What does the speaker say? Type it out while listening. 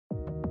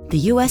The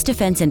U.S.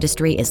 defense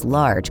industry is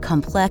large,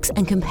 complex,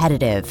 and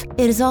competitive.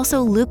 It is also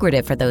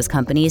lucrative for those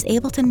companies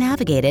able to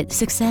navigate it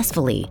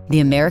successfully. The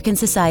American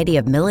Society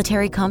of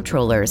Military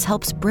Comptrollers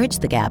helps bridge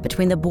the gap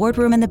between the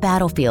boardroom and the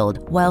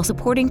battlefield while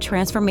supporting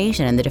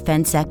transformation in the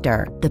defense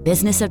sector. The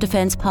Business of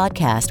Defense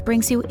podcast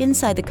brings you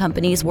inside the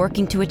companies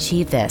working to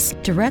achieve this,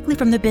 directly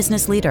from the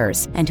business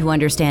leaders, and to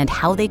understand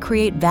how they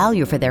create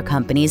value for their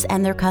companies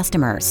and their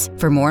customers.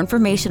 For more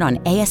information on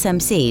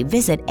ASMC,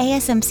 visit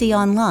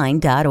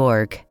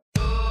asmconline.org.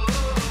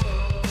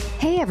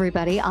 Hey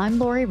everybody, I'm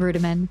Lori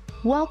Rudiman.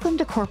 Welcome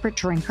to Corporate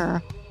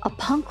Drinker, a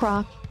punk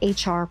rock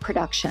HR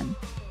production.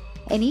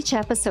 In each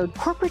episode,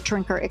 Corporate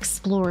Drinker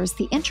explores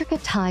the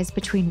intricate ties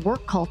between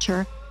work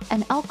culture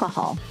and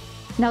alcohol.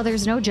 Now,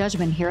 there's no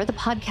judgment here. The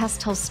podcast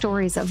tells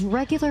stories of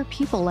regular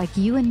people like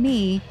you and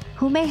me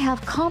who may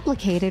have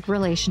complicated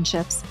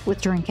relationships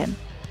with drinking.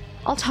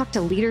 I'll talk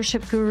to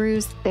leadership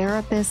gurus,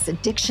 therapists,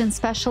 addiction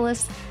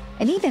specialists,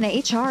 and even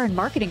HR and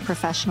marketing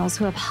professionals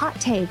who have hot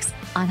takes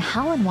on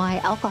how and why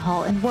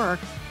alcohol and work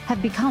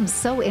have become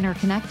so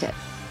interconnected.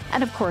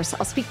 And of course,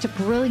 I'll speak to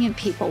brilliant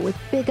people with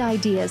big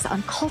ideas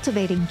on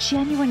cultivating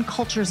genuine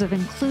cultures of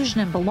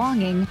inclusion and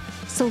belonging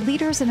so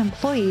leaders and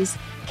employees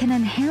can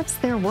enhance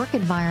their work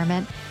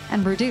environment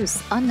and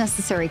reduce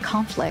unnecessary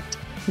conflict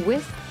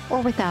with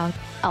or without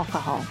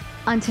alcohol.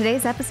 On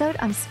today's episode,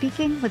 I'm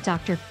speaking with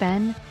Dr.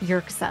 Ben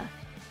Yerxa.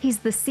 He's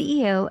the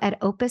CEO at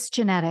Opus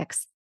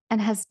Genetics and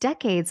has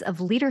decades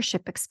of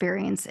leadership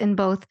experience in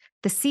both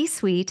the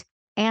C-suite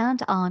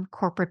and on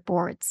corporate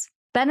boards.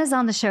 Ben is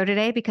on the show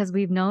today because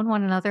we've known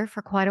one another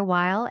for quite a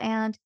while,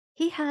 and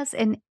he has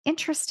an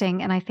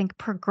interesting and I think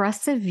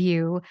progressive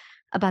view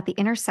about the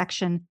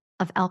intersection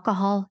of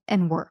alcohol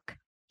and work.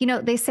 You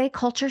know, they say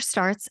culture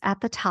starts at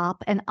the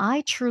top, and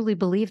I truly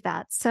believe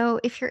that.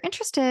 So if you're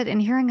interested in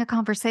hearing a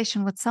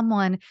conversation with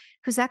someone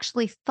who's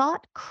actually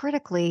thought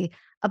critically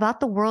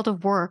about the world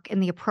of work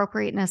and the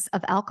appropriateness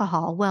of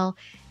alcohol, well,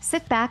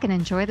 sit back and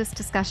enjoy this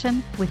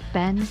discussion with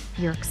Ben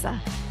Yerxa.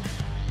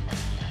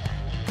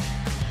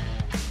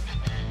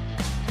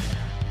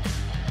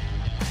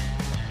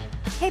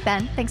 Hey,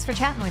 Ben, thanks for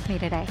chatting with me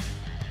today.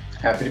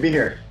 Happy to be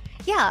here.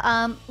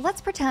 Yeah, let's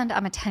pretend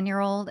I'm a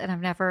 10-year-old and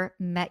I've never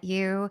met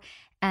you.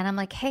 And I'm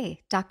like,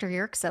 hey, Dr.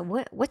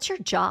 Yerxa, what's your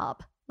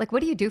job? Like,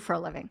 what do you do for a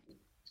living?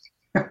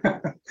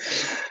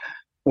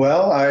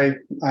 Well, I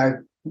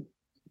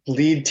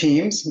lead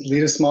teams,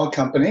 lead a small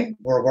company.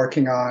 We're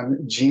working on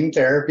gene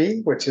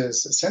therapy, which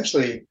is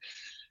essentially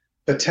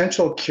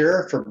potential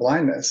cure for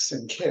blindness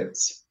in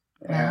kids.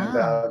 And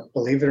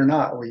believe it or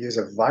not, we use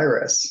a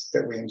virus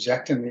that we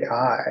inject in the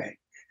eye,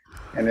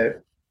 and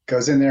it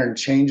goes in there and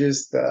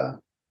changes the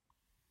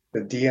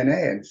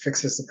DNA and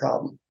fixes the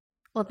problem.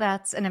 Well,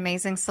 that's an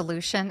amazing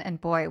solution. And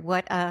boy,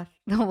 what a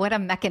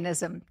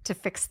mechanism to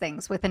fix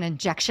things with an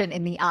injection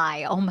in the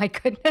eye. Oh my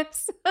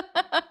goodness.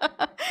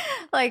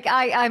 Like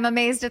I'm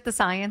amazed at the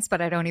science,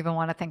 but I don't even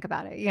want to think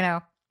about it, you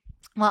know?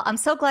 Well, I'm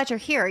so glad you're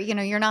here. You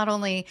know, you're not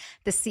only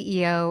the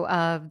CEO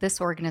of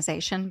this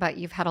organization, but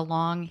you've had a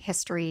long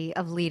history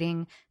of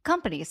leading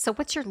companies. So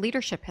what's your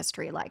leadership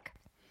history like?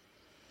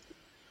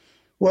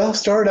 Well,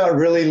 started out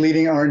really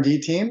leading R&D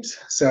teams.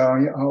 So,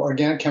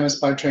 organic chemist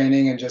by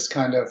training, and just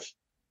kind of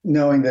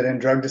knowing that in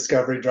drug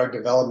discovery, drug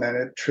development,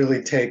 it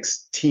truly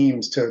takes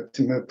teams to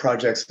move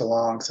projects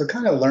along. So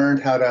kind of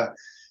learned how to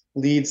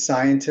lead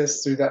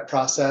scientists through that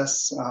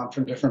process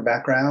from different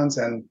backgrounds.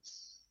 And,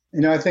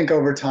 I think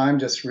over time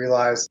just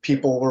realized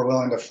people were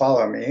willing to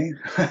follow me.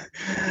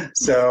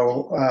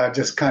 So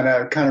just kind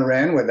of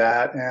ran with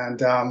that.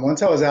 And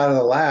once I was out of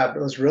the lab,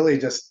 it was really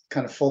just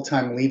kind of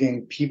full-time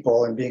leading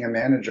people and being a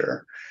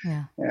manager.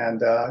 Yeah.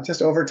 And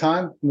just over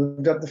time,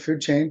 moved up the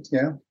food chain,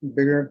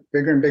 bigger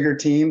and bigger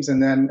teams.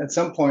 And then at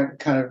some point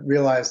kind of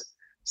realized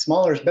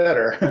smaller is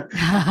better.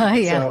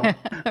 Yeah.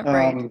 So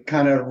right.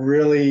 kind of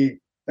really,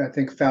 I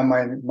think, found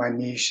my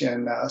niche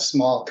in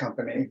small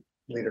company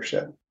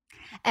leadership.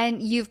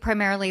 And you've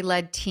primarily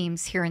led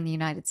teams here in the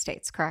United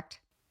States, correct?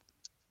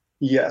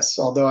 Yes,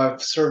 although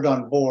I've served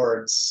on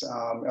boards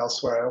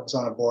elsewhere. I was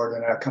on a board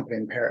in a company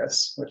in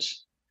Paris,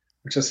 which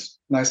is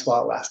nice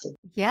while it lasted.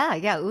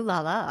 Yeah. Ooh la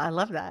la. I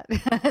love that.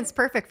 It's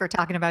perfect for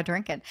talking about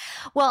drinking.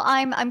 Well,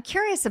 I'm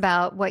curious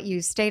about what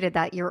you stated,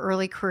 that your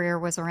early career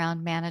was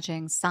around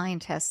managing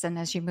scientists. And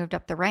as you moved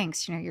up the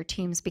ranks, your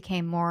teams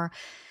became more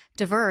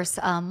diverse.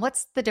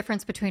 What's the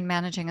difference between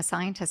managing a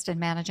scientist and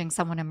managing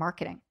someone in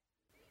marketing?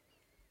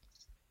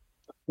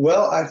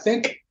 Well, I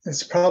think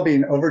it's probably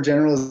an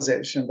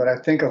overgeneralization, but I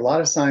think a lot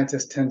of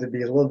scientists tend to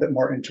be a little bit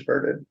more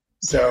introverted.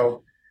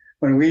 So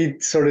when we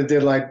sort of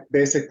did like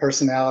basic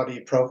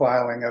personality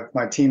profiling of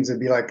my teams, it'd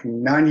be like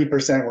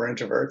 90% were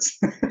introverts.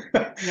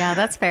 Yeah,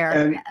 that's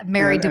fair.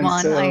 Married to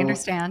one, so, I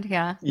understand.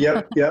 Yeah.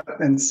 Yep.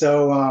 And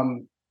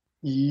so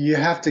you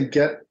have to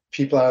get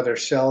people out of their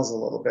shells a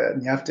little bit,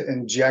 and you have to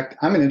inject.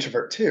 I'm an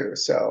introvert too,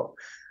 so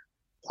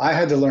I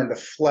had to learn to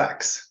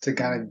flex to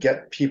kind of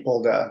get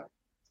people to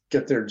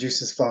get their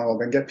juices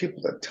flowing and get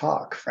people to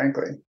talk,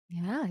 frankly.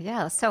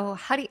 Yeah. So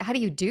how do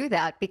you do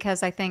that?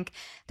 Because I think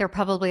there are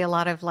probably a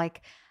lot of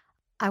like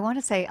I want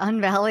to say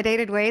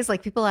unvalidated ways,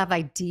 like people have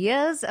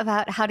ideas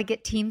about how to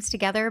get teams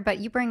together, but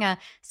you bring a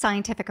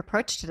scientific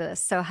approach to this.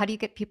 So how do you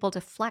get people to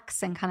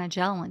flex and kind of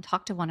gel and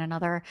talk to one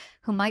another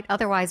who might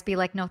otherwise be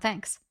like, no,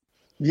 thanks?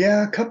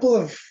 Yeah, a couple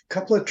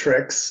of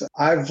tricks.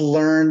 I've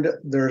learned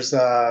there's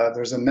a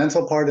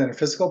mental part and a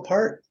physical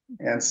part,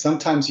 and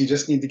sometimes you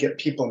just need to get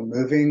people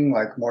moving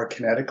like more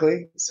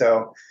kinetically.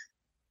 So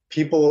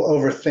people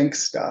overthink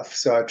stuff.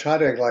 So I try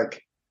to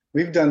like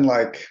we've done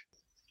like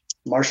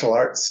martial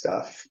arts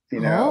stuff, or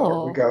we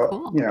Oh, go,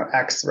 cool.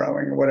 axe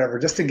throwing or whatever,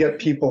 just to get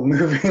people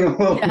moving a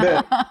little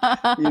bit,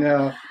 you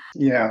Yeah.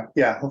 know,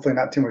 yeah, hopefully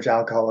not too much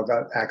alcohol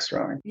about axe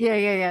throwing.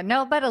 Yeah.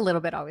 No, but a little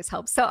bit always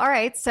helps. So, all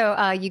right.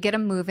 So, you get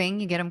them moving,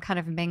 you get them kind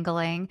of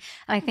mingling.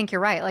 And I think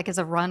you're right. Like as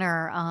a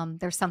runner,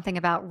 there's something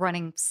about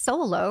running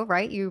solo,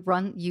 right?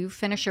 You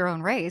finish your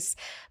own race,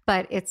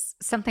 but it's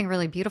something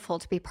really beautiful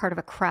to be part of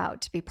a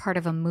crowd, to be part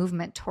of a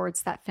movement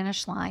towards that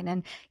finish line.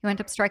 And you end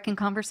up striking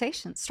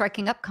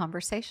up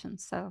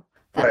conversations. So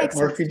that Right. makes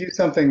Or if sense. you do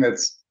something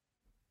that's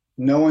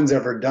no one's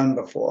ever done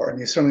before, and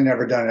you've certainly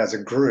never done it as a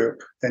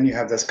group, then you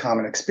have this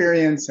common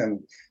experience and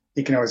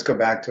you can always go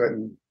back to it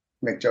and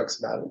make jokes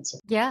about it. So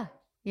Yeah.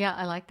 Yeah,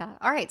 I like that.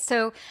 All right.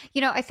 So,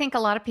 I think a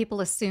lot of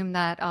people assume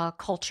that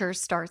culture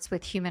starts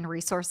with human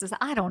resources.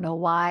 I don't know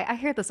why. I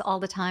hear this all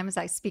the time as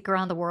I speak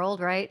around the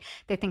world, right?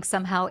 They think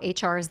somehow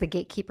HR is the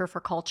gatekeeper for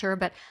culture,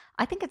 but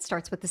I think it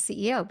starts with the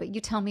CEO. But you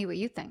tell me what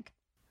you think.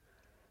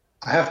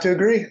 I have to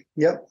agree.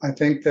 Yep. I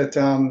think that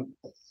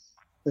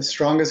the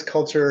strongest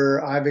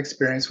culture I've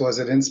experienced was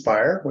at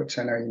Inspire, which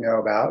I know you know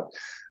about.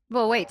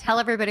 Well, wait, tell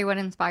everybody what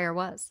Inspire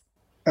was.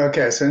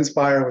 Okay, so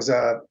Inspire was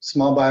a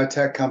small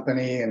biotech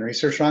company in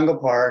Research Triangle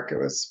Park. It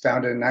was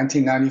founded in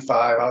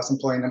 1995. I was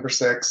employee number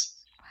 6.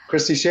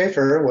 Christy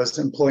Schaefer was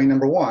employee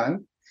number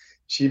 1.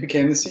 She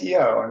became the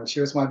CEO and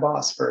she was my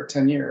boss for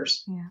 10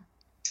 years. Yeah.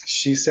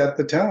 She set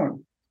the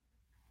tone.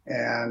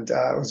 And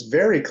it was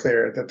very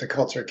clear that the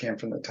culture came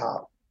from the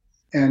top.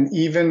 And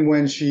even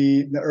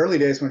the early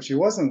days when she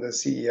wasn't the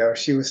CEO,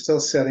 she was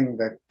still setting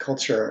the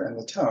culture and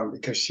the tone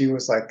because she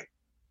was like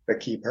the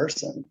key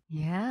person.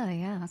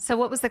 Yeah. So,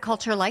 what was the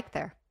culture like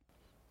there?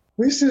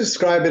 We used to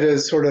describe it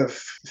as sort of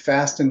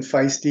fast and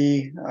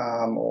feisty,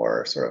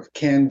 or sort of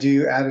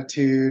can-do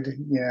attitude.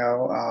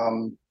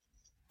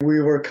 We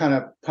were kind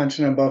of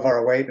punching above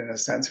our weight in a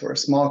sense. We're a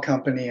small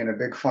company in a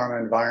big pharma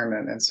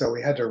environment, and so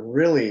we had to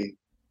really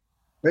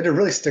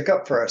stick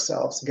up for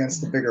ourselves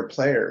against the Yeah. bigger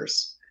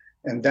players,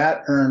 and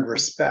that earned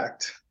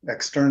respect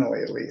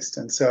externally, at least.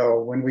 And so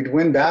when we'd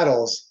win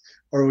battles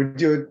or we'd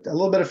do a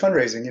little bit of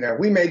fundraising,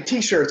 we made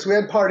T-shirts, we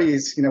had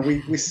parties,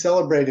 we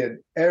celebrated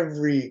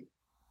every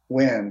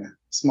win,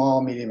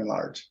 small, medium, and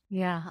large.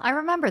 Yeah, I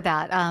remember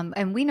that.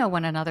 And we know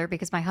one another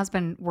because my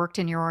husband worked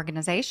in your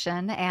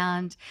organization.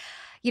 And,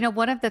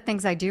 one of the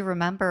things I do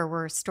remember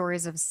were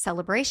stories of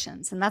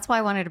celebrations. And that's why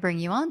I wanted to bring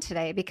you on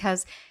today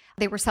because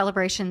they were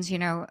celebrations,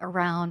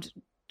 around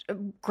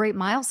great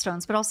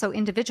milestones, but also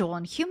individual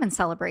and human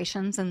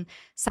celebrations. And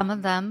some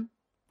of them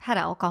had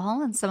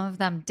alcohol and some of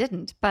them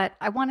didn't. But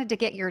I wanted to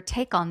get your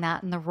take on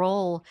that and the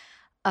role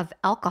of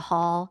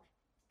alcohol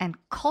and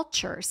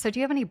culture. So, do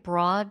you have any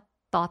broad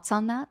thoughts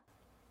on that?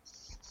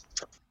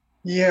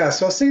 Yeah,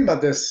 so I was thinking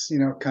about this,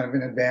 kind of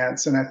in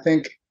advance, and I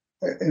think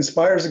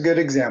Inspire is a good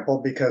example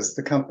because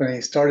the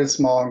company started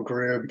small and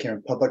grew, became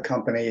a public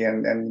company,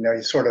 and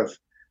you sort of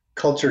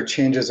culture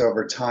changes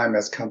over time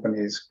as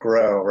companies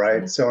grow,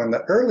 right? Yeah. So in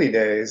the early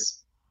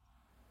days,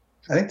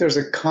 I think there's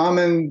a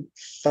common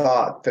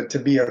thought that to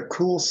be a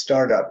cool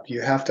startup,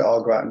 you have to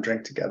all go out and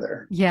drink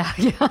together. Yeah.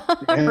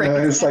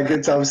 Right. It's like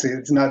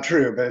it's not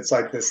true, but it's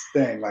like this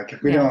thing. Like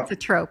if we Yeah, don't it's a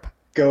trope.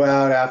 go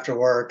out after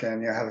work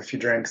and have a few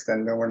drinks,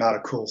 then we're not a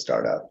cool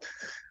startup.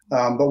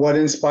 But what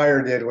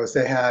Inspire did was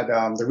they had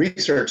the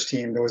research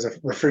team. There was a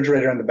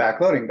refrigerator in the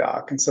back loading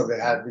dock, and so they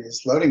had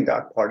these loading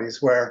dock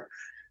parties where,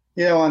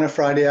 on a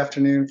Friday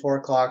afternoon, 4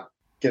 o'clock,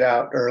 get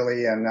out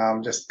early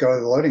and just go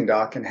to the loading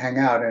dock and hang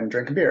out and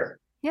drink a beer.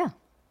 Yeah.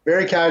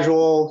 Very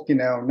casual,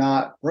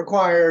 not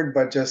required,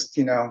 but just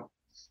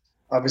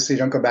obviously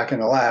don't go back in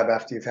the lab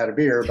after you've had a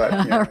beer, but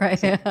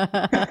Right.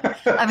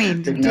 I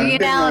mean, do you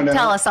now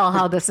tell us all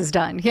how this is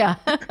done? Yeah.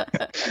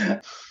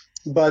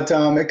 But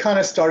it kind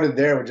of started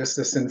there with just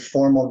this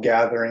informal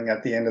gathering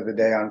at the end of the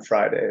day on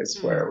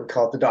Fridays where we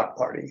call it the dock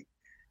party.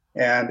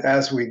 And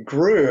as we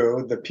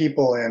grew, the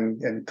people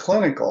in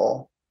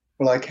clinical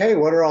were like, hey,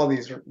 what are all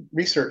these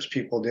research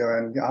people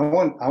doing? I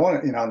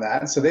want in on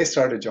that. And so they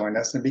started to join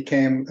us and it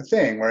became a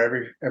thing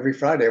where every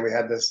Friday we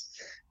had this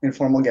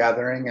informal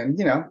gathering. And,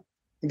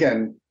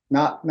 again,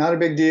 not a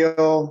big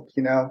deal,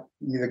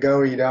 either go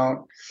or you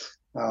don't.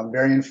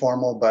 Very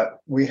informal, but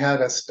we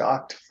had a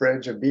stocked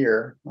fridge of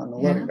beer on the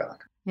loading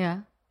dock. Yeah.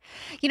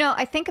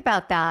 I think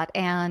about that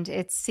and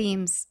it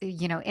seems,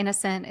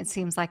 innocent. It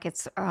seems like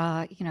it's,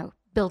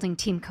 building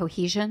team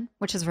cohesion,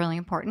 which is really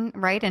important,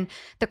 right? And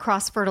the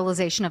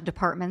cross-fertilization of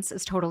departments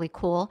is totally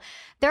cool.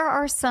 There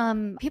are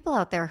some people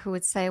out there who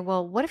would say,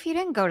 well, what if you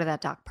didn't go to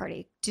that dock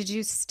party? Did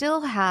you still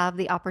have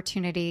the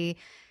opportunity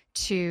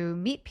to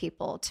meet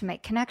people, to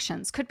make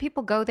connections? Could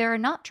people go there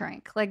and not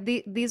drink? Like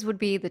these would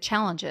be the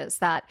challenges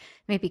that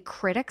maybe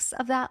critics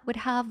of that would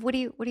have. What do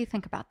you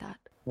think about that?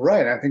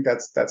 Right. I think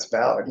that's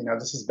valid.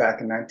 This is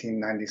back in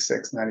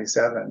 1996,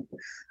 97,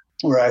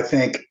 where I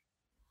think,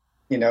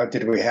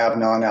 did we have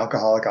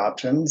non-alcoholic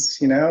options,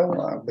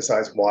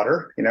 besides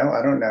water?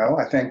 I don't know.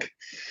 I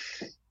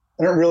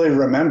don't really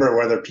remember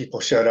whether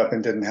people showed up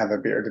and didn't have a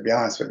beer, to be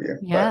honest with you.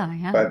 Yeah,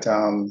 yeah. But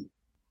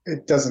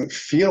it doesn't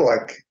feel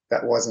like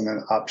that wasn't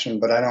an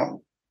option, but I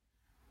don't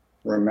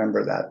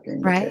remember that being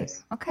the Right.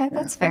 case. Okay, Yeah.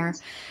 that's fair.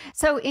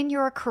 So in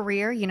your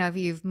career,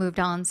 you've moved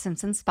on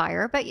since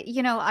Inspire, but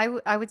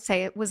I would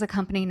say it was a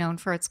company known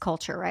for its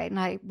culture, right? And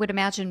I would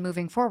imagine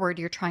moving forward,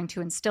 you're trying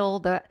to instill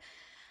the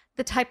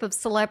type of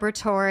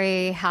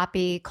celebratory,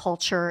 happy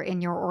culture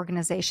in your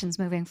organizations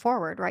moving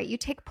forward, right? You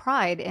take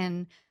pride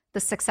in the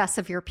success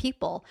of your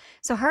people.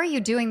 So how are you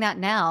doing that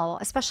now,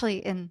 especially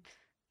in,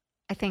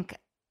 I think,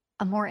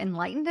 a more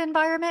enlightened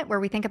environment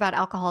where we think about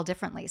alcohol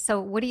differently? So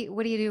what do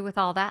you do with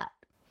all that?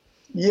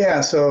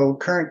 Yeah. So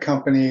current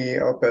company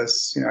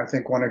Opus, I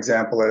think one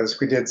example is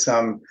we did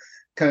some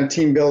kind of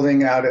team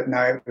building out at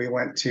night. We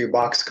went to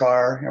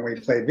Boxcar and we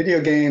played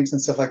video games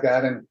and stuff like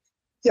that. And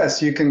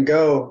yes, you can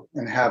go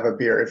and have a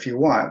beer if you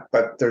want,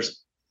 but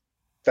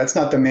that's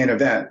not the main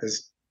event.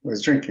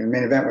 Was drinking. The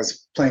main event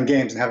was playing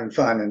games and having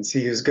fun and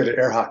see who's good at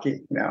air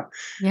hockey, Yeah.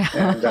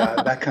 and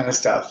that kind of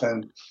stuff.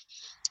 And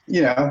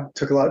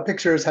took a lot of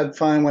pictures, had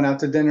fun, went out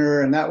to dinner,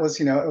 and that was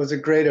it was a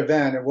great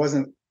event. It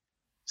wasn't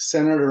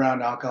centered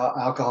around alcohol.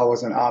 Alcohol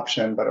was an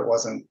option, but it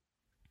wasn't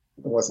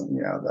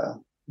the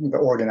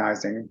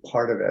organizing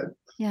part of it.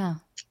 Yeah.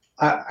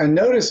 I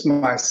noticed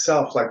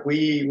myself, like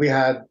we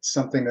had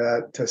something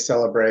to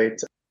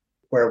celebrate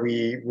where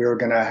we were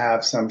going to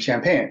have some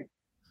champagne.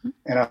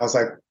 And I was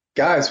like,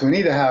 guys, we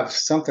need to have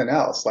something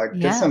else, like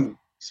get some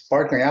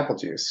sparkling apple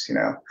juice.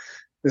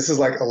 This is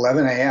like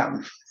 11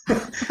 a.m.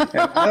 and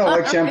I don't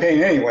like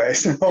champagne anyway,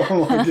 so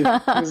it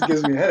just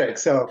gives me a headache.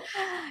 So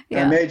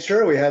I made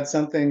sure we had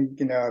something,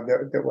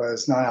 that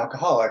was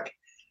non-alcoholic.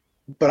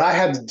 But I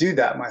had to do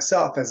that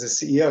myself as a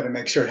CEO to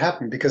make sure it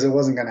happened because it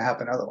wasn't going to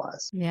happen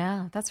otherwise.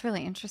 Yeah, that's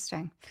really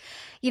interesting.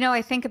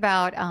 I think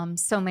about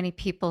so many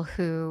people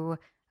who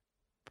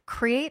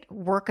create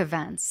work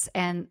events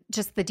and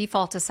just the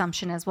default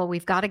assumption is, well,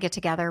 we've got to get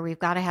together. We've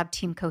got to have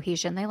team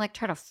cohesion. They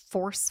try to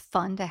force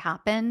fun to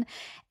happen.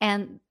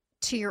 And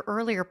to your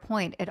earlier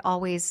point, it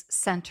always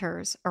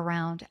centers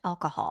around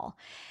alcohol.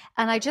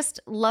 And I just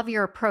love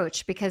your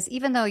approach because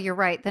even though you're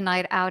right, the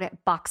night out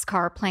at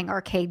Boxcar playing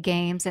arcade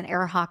games and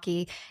air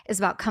hockey is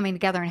about coming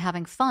together and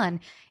having fun,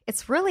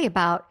 it's really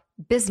about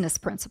business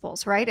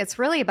principles, right? It's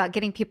really about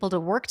getting people to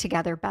work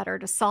together better,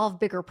 to solve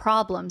bigger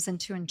problems and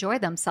to enjoy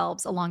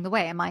themselves along the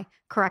way. Am I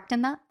correct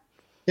in that?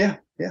 Yeah.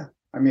 Yeah.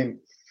 I mean,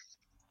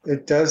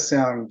 it does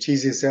sound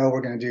cheesy to say, oh,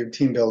 we're going to do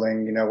team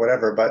building,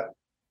 whatever, but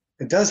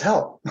it does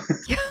help.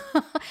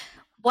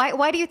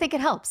 Why do you think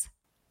it helps?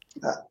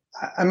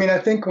 I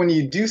think when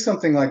you do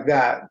something like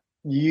that,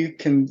 you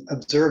can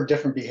observe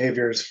different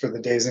behaviors for the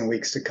days and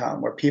weeks to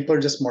come, where people are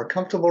just more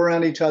comfortable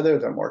around each other.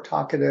 They're more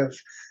talkative.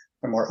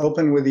 They're more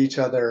open with each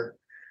other.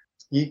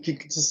 You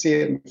get to see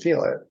it and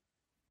feel it.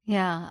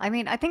 Yeah.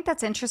 I think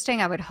that's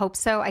interesting. I would hope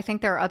so. I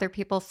think there are other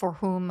people for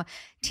whom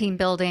team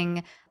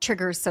building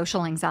triggers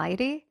social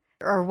anxiety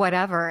or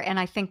whatever. And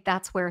I think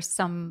that's where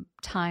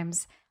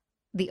sometimes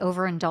the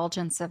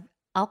overindulgence of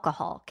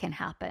alcohol can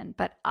happen.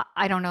 But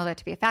I don't know that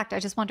to be a fact. I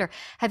just wonder,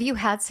 have you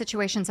had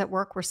situations at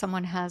work where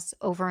someone has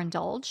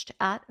overindulged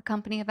at a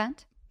company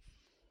event?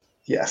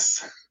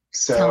 Yes.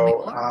 Tell me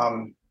So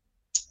more.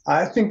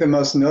 I think the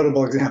most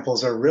notable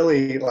examples are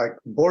really like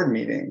board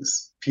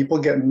meetings. People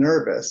get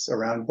nervous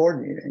around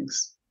board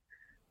meetings.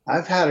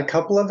 I've had a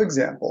couple of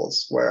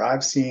examples where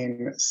I've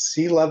seen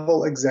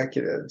C-level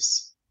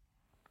executives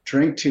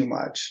drink too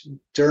much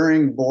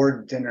during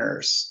board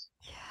dinners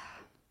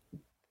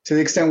to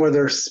the extent where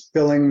they're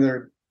spilling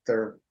their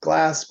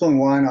glass, spilling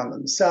wine on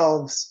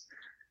themselves,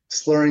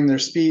 slurring their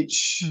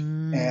speech.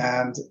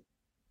 And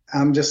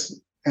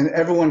and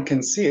everyone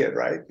can see it,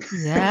 right?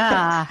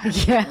 Yeah.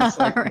 Yeah. It's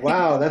like, Right.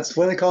 wow, that's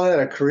what they call that,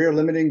 a career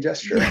limiting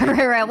gesture.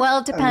 Right. Well,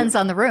 it depends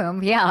on the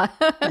room. Yeah.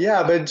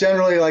 Yeah, but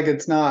generally, like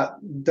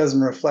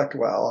doesn't reflect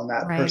well on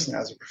that Right. person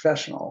as a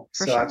professional.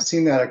 For So I've sure.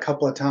 seen that a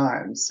couple of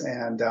times,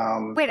 and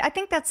Wait, I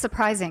think that's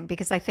surprising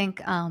because I think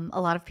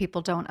a lot of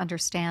people don't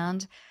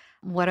understand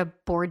what a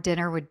board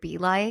dinner would be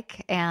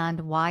like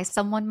and why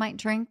someone might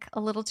drink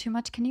a little too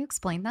much. Can you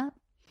explain that?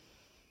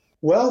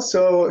 well,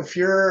 so if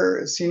you're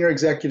a senior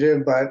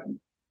executive,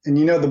 and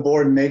the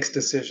board makes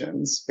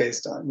decisions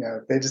based on,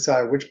 they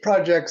decide which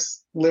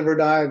projects live or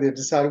die, they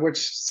decide which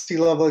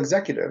C-level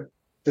executive.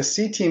 The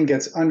C team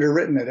gets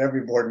underwritten at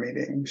every board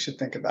meeting. You should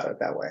think about it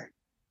that way.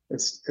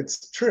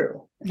 It's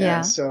true. Yeah.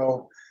 And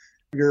so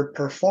you're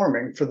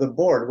performing for the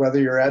board, whether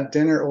you're at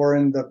dinner or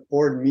in the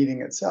board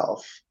meeting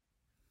itself.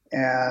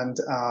 And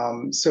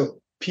so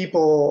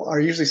people are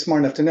usually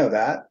smart enough to know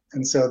that.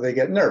 And so they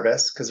get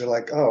nervous because they're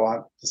like,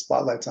 oh, the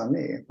spotlight's on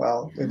me.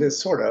 Well, Yeah. it is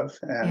sort of.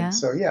 And Yeah.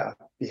 so, yeah,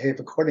 behave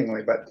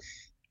accordingly. But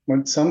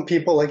when some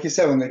people, like you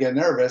said, when they get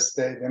nervous,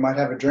 they might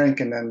have a drink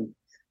and then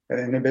the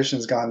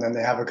inhibition's gone, then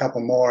they have a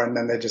couple more and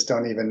then they just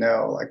don't even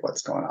know like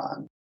what's going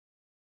on.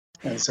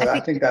 And I so I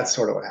think, think that's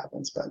sort of what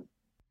happens. But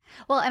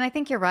well, and I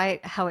think you're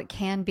right how it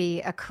can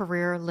be a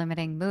career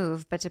limiting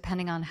move, but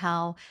depending on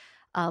how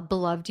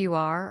beloved you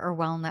are or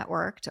well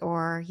networked,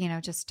 or,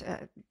 just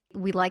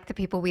we like the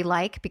people we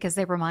like because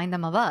they remind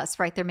them of us,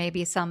 right? There may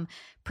be some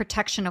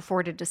protection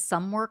afforded to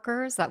some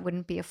workers that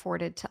wouldn't be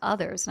afforded to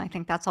others. And I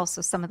think that's also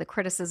some of the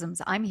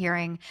criticisms I'm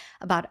hearing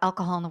about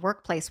alcohol in the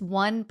workplace.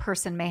 One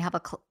person may have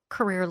a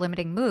career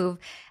limiting move,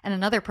 and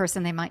another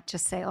person, they might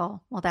just say, oh,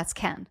 well, that's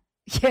Ken,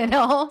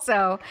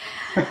 So,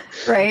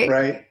 right.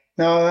 right.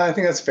 No, I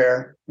think that's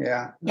fair.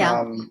 Yeah.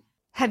 Yeah.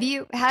 Have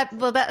you had,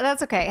 well,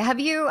 that's okay. Have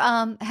you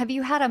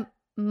had a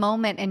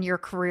moment in your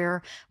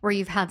career where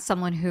you've had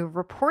someone who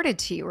reported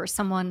to you or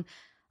someone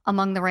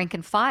among the rank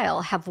and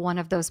file have one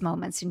of those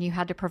moments and you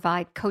had to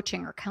provide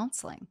coaching or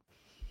counseling?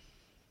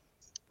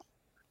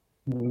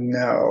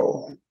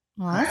 No,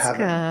 Well, I that's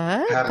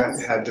good.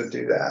 haven't had to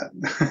do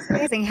That's that.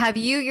 amazing. Have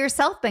you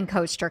yourself been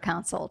coached or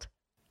counseled?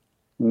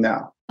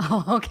 No.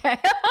 Oh, okay.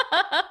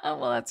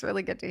 Well, that's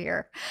really good to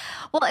hear.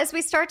 Well, as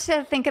we start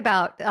to think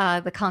about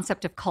the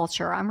concept of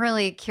culture, I'm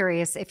really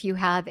curious if you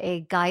have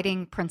a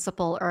guiding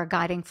principle or a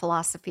guiding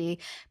philosophy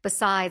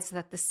besides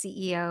that the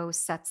CEO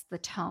sets the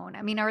tone.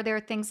 I mean, are there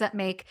things that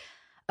make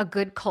a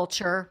good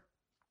culture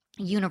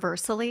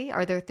universally?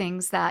 Are there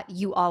things that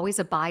you always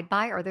abide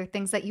by? Are there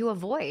things that you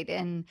avoid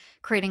in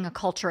creating a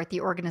culture at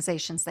the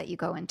organizations that you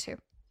go into?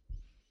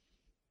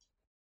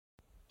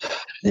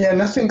 Yeah,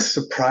 nothing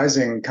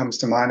surprising comes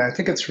to mind. I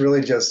think it's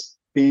really just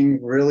being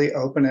really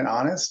open and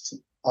honest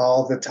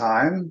all the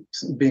time,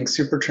 being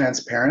super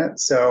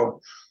transparent.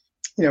 So,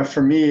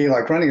 for me,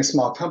 like running a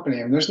small company,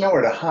 and there's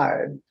nowhere to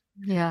hide.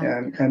 Yeah.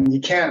 And you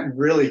can't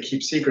really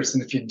keep secrets.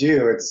 And if you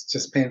do, it's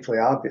just painfully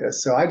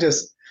obvious. So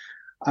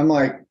I'm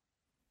like,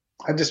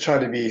 I just try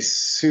to be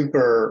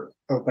super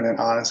open and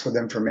honest with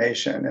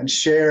information and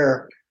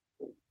share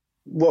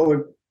what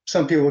would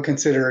some people would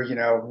consider,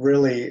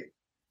 really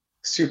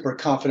super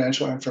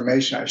confidential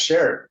information. I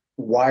share it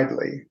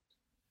widely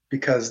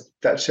because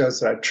that shows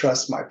that I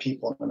trust my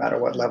people no matter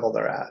what level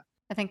they're at.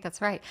 I think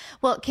that's right.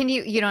 Well,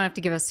 you don't have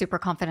to give us super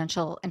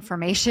confidential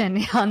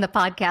information on the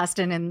podcast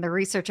and in the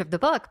research of the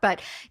book,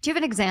 but do you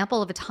have an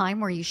example of a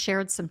time where you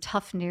shared some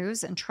tough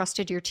news and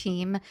trusted your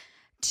team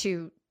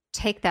to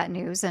take that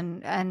news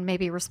and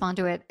maybe respond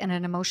to it in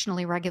an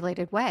emotionally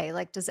regulated way?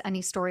 Like, does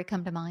any story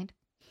come to mind?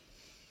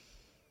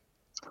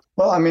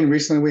 Well, I mean,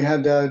 recently we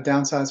had to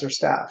downsize our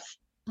staff.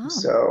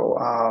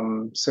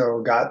 Oh,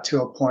 So got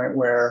to a point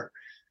where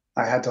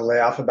I had to lay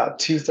off about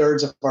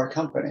 2/3 of our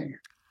company.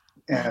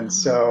 And wow.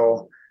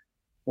 so,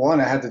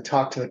 one, I had to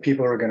talk to the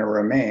people who are going to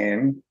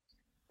remain,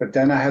 but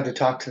then I had to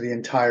talk to the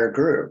entire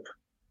group.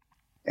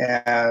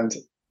 And,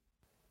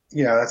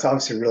 that's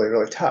obviously really,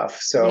 really tough. Yeah.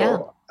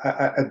 So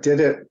I did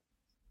it,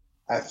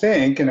 I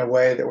think, in a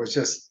way that was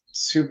just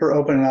super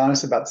open and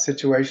honest about the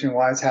situation,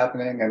 why it's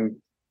happening, and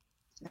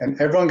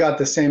everyone got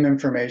the same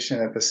information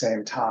at the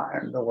same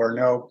time. There were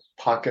no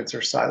pockets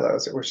or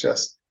silos. It was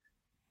just,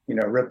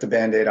 rip the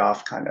Band-Aid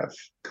off kind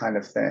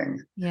of thing.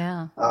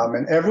 Yeah.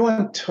 And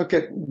everyone took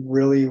it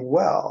really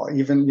well,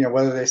 even,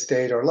 whether they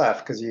stayed or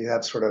left, because you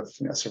have sort of,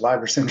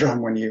 survivor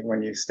syndrome when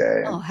you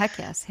stay. Oh, And heck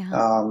yes.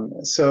 Yeah.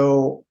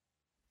 so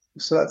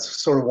that's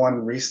sort of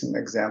one recent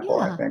example,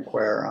 I Yeah. think,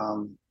 where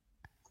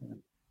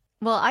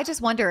Well, I just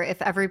wonder if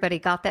everybody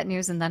got that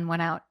news and then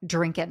went out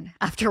drinking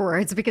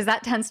afterwards, because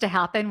that tends to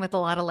happen with a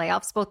lot of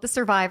layoffs. Both the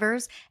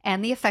survivors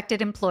and the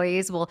affected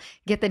employees will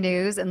get the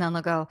news and then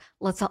they'll go,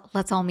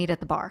 let's all meet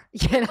at the bar,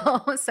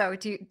 So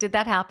did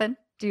that happen?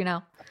 Do you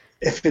know?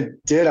 if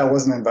it did, I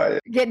wasn't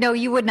invited. Yeah, no,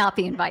 you would not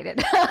be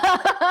invited.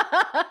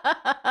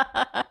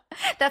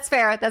 That's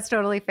fair. That's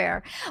totally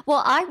fair.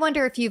 Well, I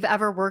wonder if you've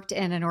ever worked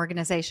in an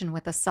organization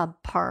with a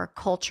subpar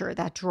culture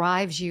that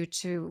drives you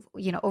to,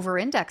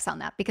 over-index on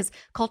that, because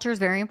culture is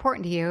very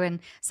important to you. And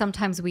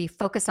sometimes we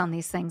focus on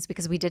these things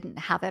because we didn't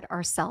have it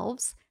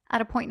ourselves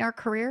at a point in our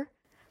career.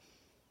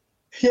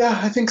 Yeah,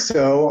 I think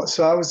so.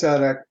 So I was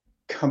at a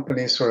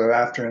company sort of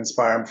after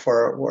Inspire,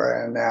 before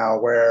where I am now,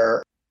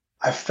 where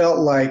I felt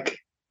like,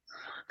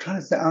 I'm trying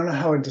to think, I don't know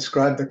how I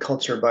describe the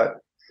culture, but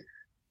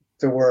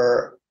there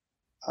were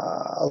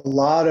a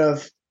lot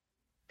of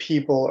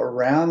people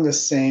around the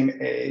same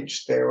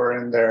age. They were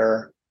in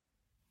their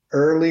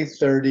early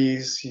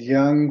 30s,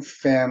 young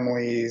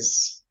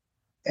families,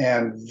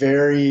 and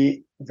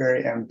very,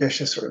 very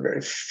ambitious or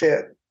very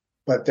fit,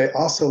 but they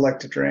also like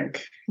to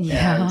drink.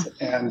 Yeah.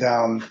 And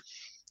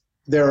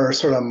they were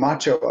sort of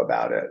macho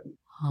about it.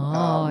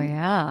 Oh, Um,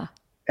 yeah.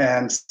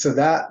 and so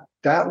that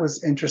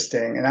was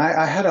interesting. And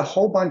I had a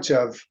whole bunch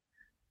of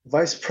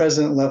vice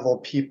president level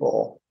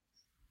people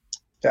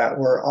that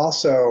were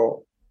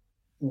also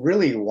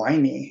really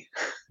whiny.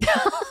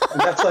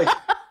 And that's like,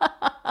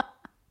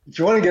 if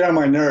you want to get on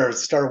my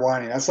nerves, start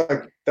whining.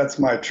 That's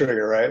my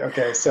trigger, right?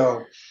 Okay,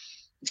 so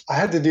I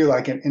had to do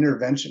like an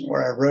intervention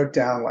where I wrote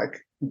down like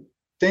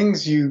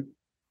things you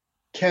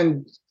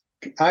can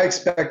I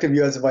expect of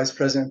you as a vice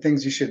president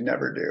things you should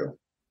never do.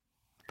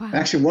 Wow.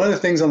 Actually, one of the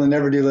things on the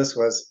never do list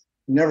was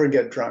never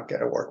get drunk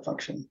at a work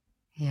function.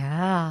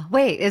 Yeah.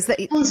 Wait,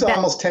 It was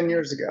almost 10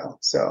 years ago.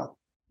 So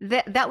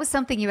that was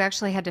something you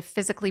actually had to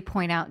physically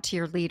point out to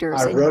your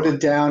leaders I and wrote it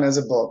down as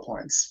a bullet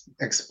points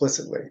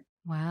explicitly.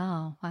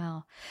 wow,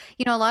 wow.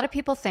 A lot of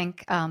people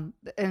think,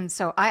 and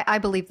so I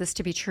believe this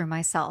to be true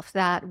myself,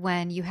 that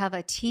when you have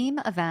a team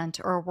event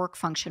or a work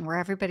function where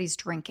everybody's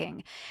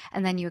drinking,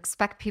 and then you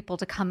expect people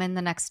to come in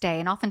the next day,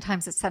 and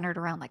oftentimes it's centered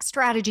around like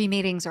strategy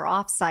meetings or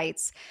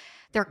offsites,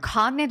 their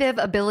cognitive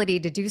ability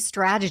to do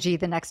strategy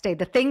the next day,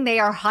 the thing they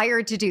are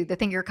hired to do, the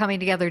thing you're coming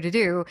together to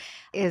do,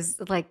 is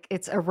like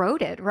it's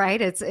eroded,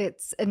 right?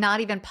 It's not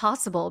even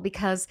possible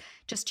because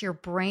just your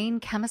brain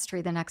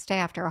chemistry the next day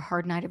after a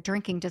hard night of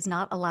drinking does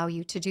not allow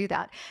you to do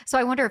that. So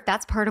I wonder if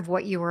that's part of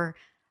what you were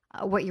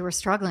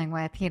struggling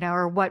with,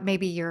 or what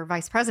maybe your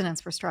vice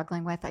presidents were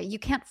struggling with. You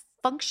can't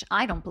function.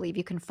 I don't believe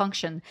you can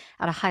function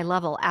at a high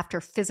level after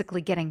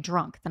physically getting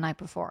drunk the night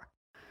before.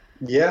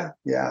 Yeah,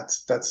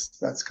 that's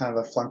kind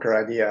of a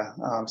flunker idea.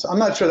 So I'm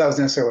not sure that was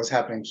necessarily what's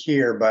happening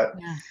here, but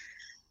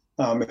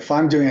Yeah. if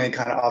I'm doing any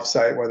kind of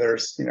offsite where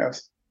there's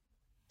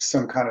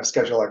some kind of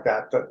schedule like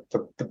that,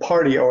 the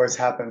party always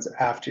happens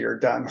after you're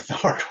done with the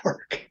hard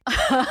work.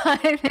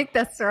 I think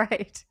that's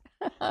right.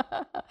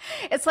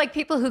 It's like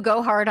people who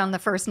go hard on the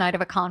first night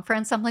of a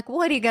conference. I'm like,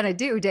 what are you going to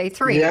do day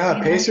 3?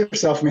 Yeah, pace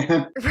yourself,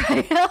 man.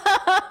 Right.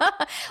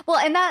 Well,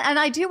 and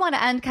I do want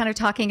to end kind of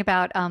talking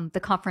about the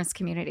conference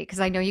community, because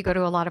I know you go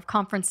to a lot of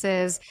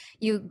conferences,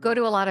 you go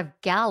to a lot of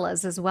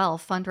galas as well,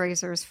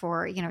 fundraisers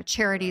for,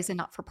 charities and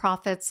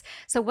not-for-profits.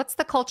 So what's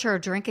the culture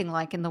of drinking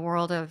like in the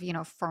world of,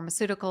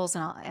 pharmaceuticals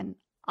and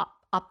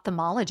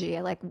ophthalmology?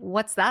 Like,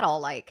 what's that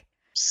all like?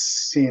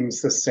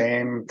 Seems the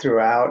same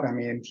throughout. I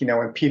mean,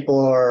 when people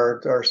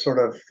are sort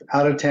of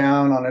out of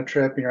town on a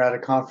trip and you're at a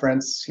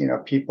conference,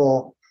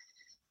 people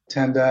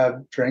tend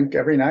to drink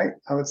every night,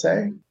 I would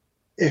say.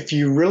 If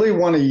you really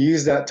want to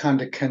use that time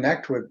to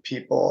connect with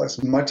people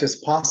as much as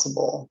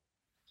possible,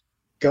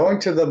 going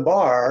to the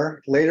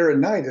bar later at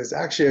night is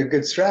actually a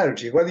good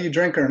strategy. Whether you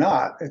drink or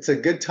not, it's a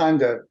good time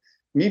to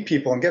meet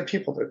people and get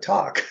people to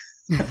talk.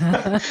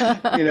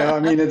 I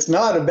mean, it's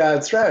not a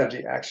bad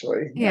strategy,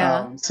 actually.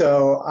 Yeah.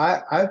 So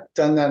I've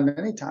done that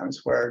many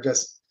times where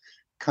just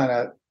kind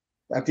of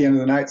at the end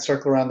of the night,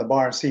 circle around the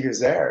bar and see who's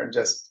there and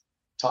just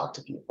talk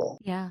to people.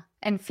 Yeah.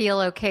 And feel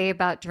okay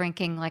about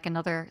drinking like your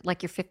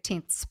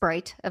 15th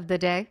Sprite of the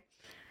day.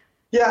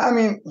 Yeah. I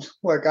mean,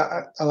 look,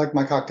 I like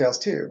my cocktails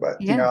too,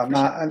 but Yeah, I'm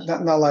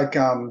not like,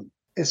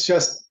 it's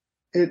just,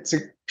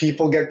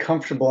 people get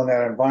comfortable in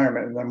that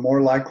environment and they're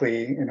more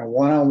likely in a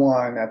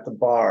one-on-one at the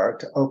bar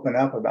to open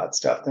up about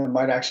stuff that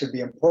might actually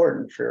be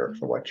important for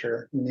what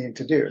you need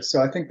to do.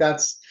 So I think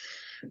that's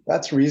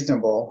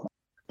reasonable,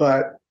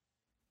 but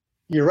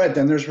you're right.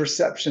 Then there's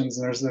receptions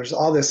and there's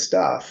all this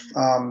stuff.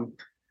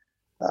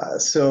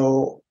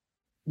 So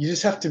you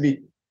just have to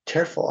be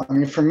careful. I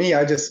mean, for me,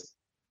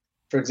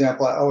 for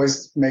example, I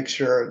always make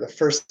sure the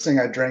first thing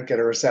I drink at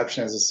a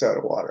reception is a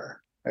soda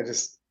water. I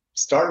just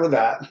start with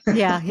that.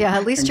 Yeah.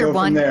 At least you're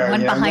one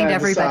behind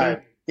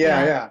everybody.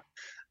 Yeah.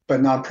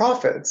 But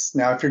nonprofits,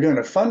 now if you're doing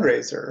a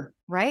fundraiser.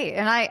 Right.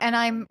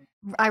 And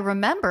I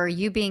remember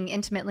you being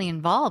intimately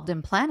involved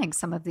in planning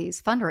some of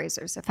these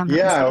fundraisers, if I'm not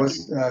mistaken. I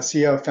was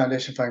CEO of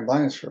Foundation Fighting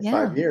Blindness for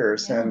 5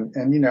 years. Yeah.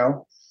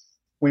 And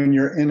when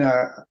you're in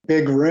a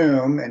big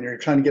room and you're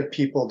trying to get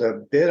people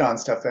to bid on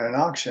stuff at an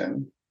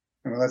auction,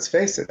 I mean, let's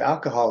face it,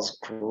 alcohol is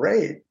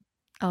great.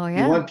 Oh,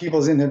 yeah. You want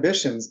people's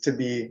inhibitions to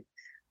be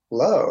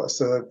low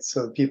so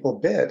people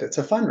bid. It's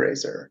a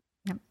fundraiser.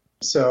 Yep.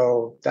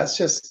 So that's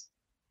just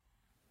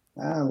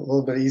a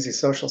little bit of easy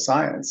social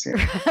science.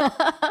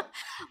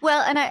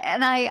 Well, and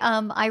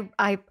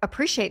I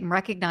appreciate and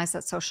recognize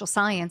that social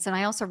science, and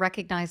I also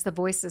recognize the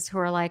voices who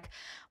are like,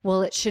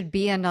 well, it should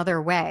be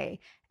another way.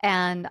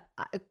 And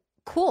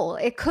cool,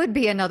 it could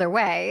be another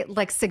way.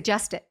 Like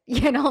suggest it,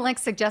 like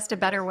suggest a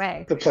better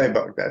way. The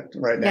playbook that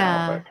right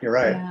now, but you're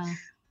right. Yeah.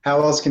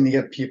 How else can you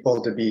get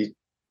people to be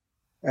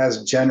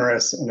as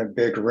generous in a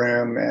big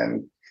room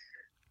and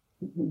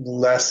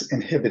less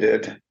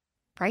inhibited,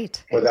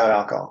 right, without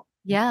alcohol?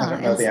 Yeah. I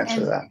don't know the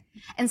answer to that.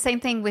 And same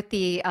thing with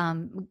the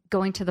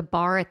going to the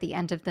bar at the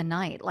end of the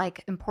night.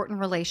 Like important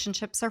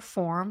relationships are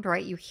formed,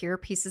 right? You hear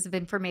pieces of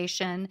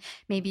information,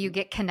 maybe you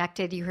get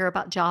connected, you hear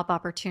about job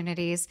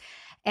opportunities,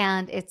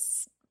 and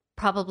it's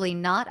probably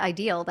not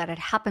ideal that it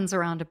happens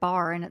around a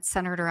bar and it's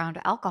centered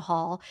around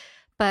alcohol.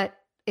 But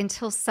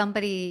until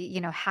somebody,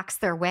 hacks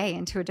their way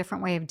into a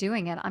different way of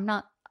doing it, I'm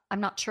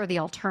not sure the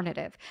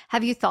alternative.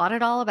 Have you thought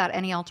at all about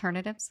any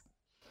alternatives?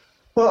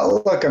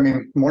 Well, look, I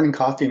mean, morning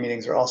coffee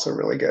meetings are also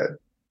really good.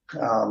 If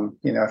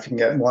you can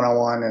get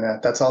one-on-one,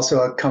 and that's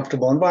also a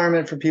comfortable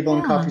environment for people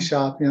in a coffee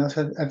shop,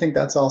 so I think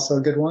that's also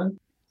a good one.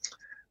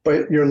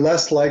 But you're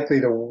less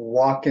likely to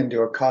walk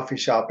into a coffee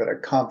shop at a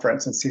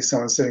conference and see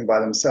someone sitting by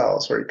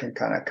themselves where you can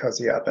kind of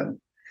cozy up and,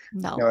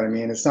 you know what I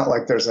mean? It's not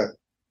like there's a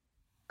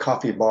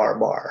coffee bar.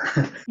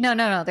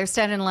 No. They're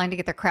standing in line to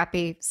get their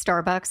crappy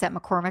Starbucks at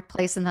McCormick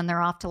Place, and then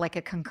they're off to like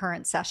a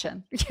concurrent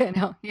session.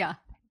 Yeah.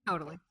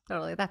 Totally.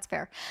 That's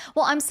fair.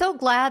 Well, I'm so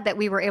glad that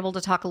we were able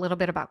to talk a little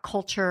bit about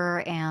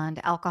culture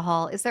and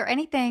alcohol. Is there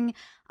anything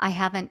I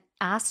haven't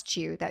asked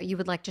you that you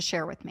would like to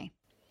share with me?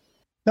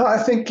 No, I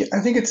think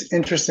it's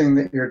interesting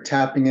that you're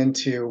tapping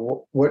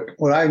into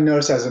what I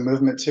notice as a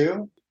movement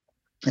too,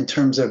 in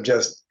terms of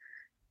just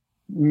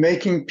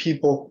making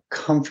people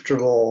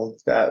comfortable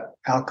that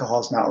alcohol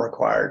is not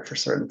required for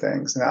certain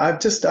things. And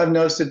I've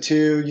noticed it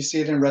too. You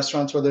see it in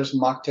restaurants where there's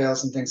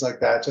mocktails and things like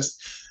that.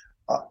 Just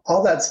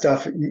all that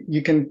stuff,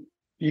 you can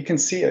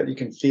see it, you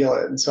can feel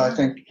it. And so I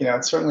think,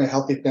 it's certainly a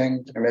healthy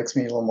thing. It makes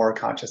me a little more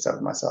conscious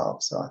of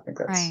myself. So I think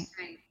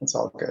that's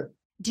all good.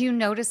 Do you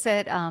notice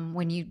it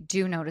when you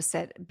do notice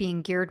it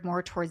being geared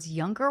more towards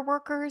younger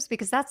workers?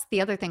 Because that's the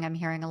other thing I'm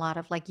hearing a lot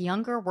of, like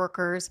younger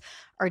workers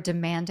are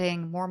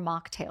demanding more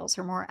mocktails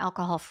or more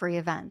alcohol-free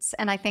events.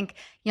 And I think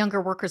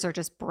younger workers are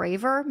just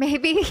braver,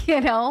 maybe,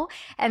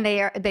 and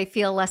they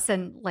feel less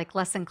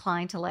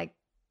inclined to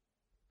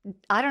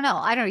I don't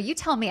know. You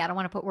tell me. I don't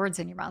want to put words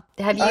in your mouth.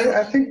 Have you?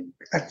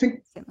 I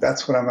think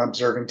that's what I'm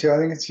observing too. I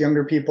think it's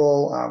younger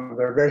people.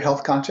 They're very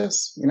health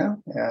conscious,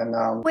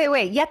 and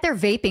wait. Yet they're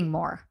vaping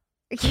more,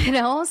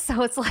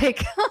 So it's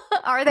like,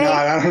 are they? No,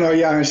 I don't know.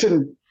 Yeah, I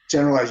shouldn't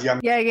generalize young.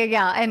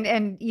 Yeah.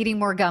 And eating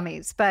more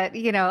gummies, but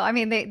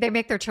they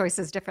make their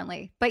choices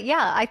differently. But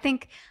yeah, I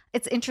think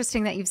it's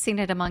interesting that you've seen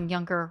it among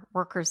younger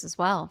workers as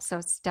well. So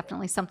it's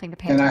definitely something to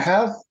pay attention. And I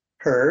have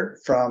heard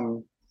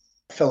from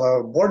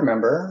fellow board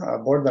member, a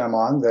board that I'm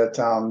on,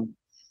 that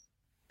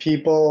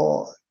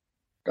people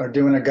are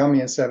doing a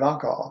gummy instead of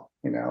alcohol,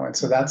 and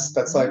so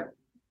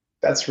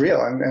that's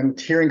real. And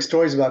hearing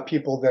stories about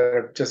people that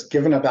have just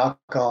given up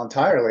alcohol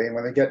entirely, and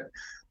when they get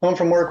home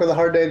from work with a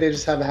hard day, they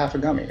just have a half a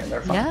gummy and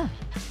they're fine. Yeah.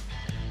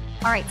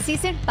 All right. See you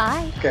soon.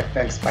 Bye. Okay.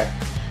 Thanks. Bye.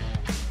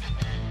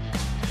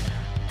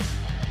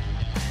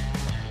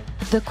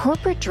 The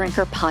Corporate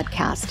Drinker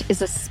Podcast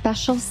is a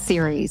special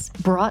series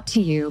brought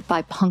to you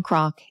by Punk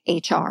Rock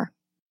HR.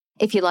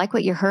 If you like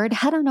what you heard,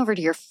 head on over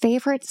to your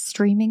favorite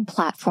streaming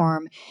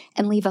platform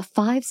and leave a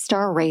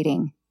 5-star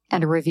rating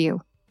and a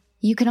review.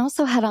 You can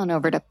also head on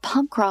over to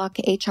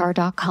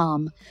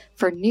punkrocktr.com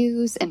for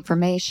news,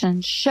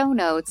 information, show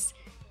notes,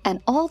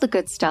 and all the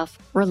good stuff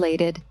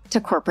related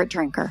to Corporate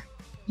Drinker.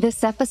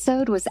 This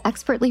episode was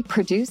expertly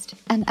produced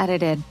and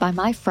edited by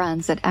my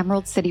friends at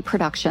Emerald City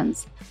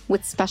Productions,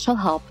 with special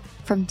help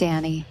from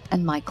Danny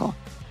and Michael.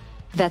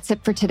 That's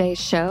it for today's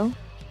show.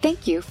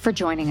 Thank you for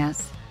joining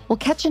us. We'll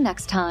catch you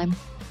next time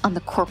on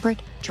the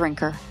Corporate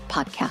Drinker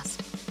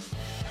Podcast.